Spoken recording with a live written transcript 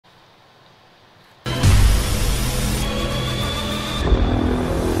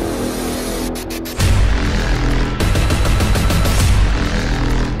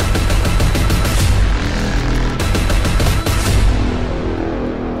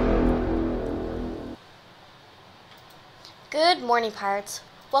Good morning, Pirates.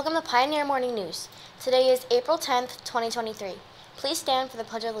 Welcome to Pioneer Morning News. Today is April 10th, 2023. Please stand for the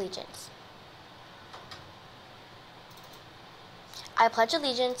Pledge of Allegiance. I pledge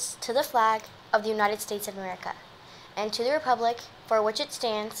allegiance to the flag of the United States of America and to the republic for which it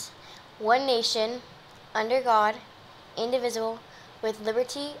stands, one nation, under God, indivisible, with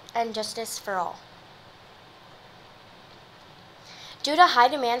liberty and justice for all. Due to high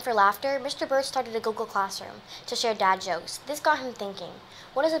demand for laughter, Mr. Bird started a Google Classroom to share dad jokes. This got him thinking,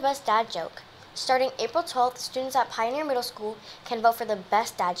 what is the best dad joke? Starting April 12th, students at Pioneer Middle School can vote for the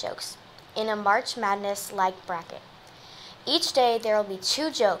best dad jokes in a March Madness-like bracket. Each day, there will be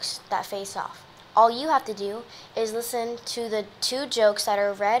 2 jokes that face off. All you have to do is listen to the 2 jokes that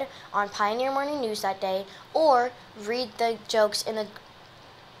are read on Pioneer Morning News that day, or read the jokes in the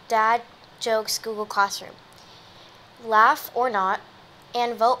Dad Jokes Google Classroom. Laugh or not,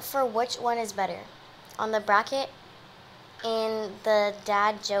 and vote for which one is better on the bracket in the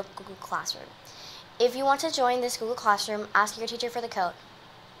Dad Joke Google Classroom. If you want to join this Google Classroom, ask your teacher for the code.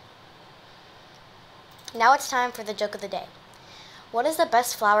 Now it's time for the joke of the day. What is the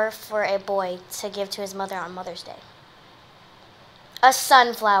best flower for a boy to give to his mother on Mother's Day? A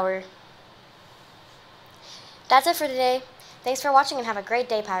sunflower. That's it for today. Thanks for watching and have a great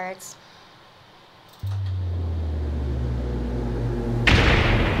day, Pirates.